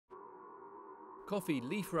Coffee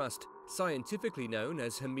leaf rust, scientifically known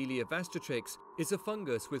as Hamelia vastatrix, is a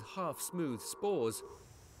fungus with half-smooth spores.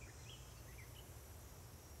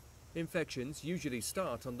 Infections usually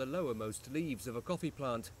start on the lowermost leaves of a coffee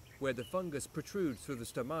plant, where the fungus protrudes through the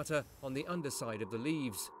stomata on the underside of the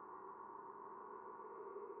leaves.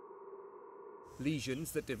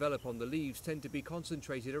 Lesions that develop on the leaves tend to be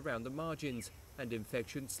concentrated around the margins, and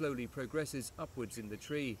infection slowly progresses upwards in the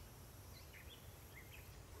tree.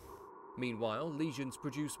 Meanwhile, lesions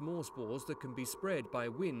produce more spores that can be spread by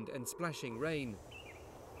wind and splashing rain.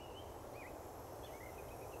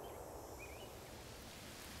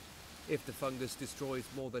 If the fungus destroys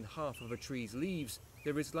more than half of a tree's leaves,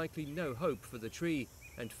 there is likely no hope for the tree,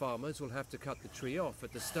 and farmers will have to cut the tree off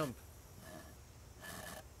at the stump.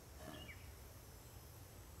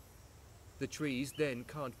 The trees then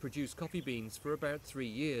can't produce coffee beans for about 3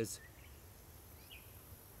 years.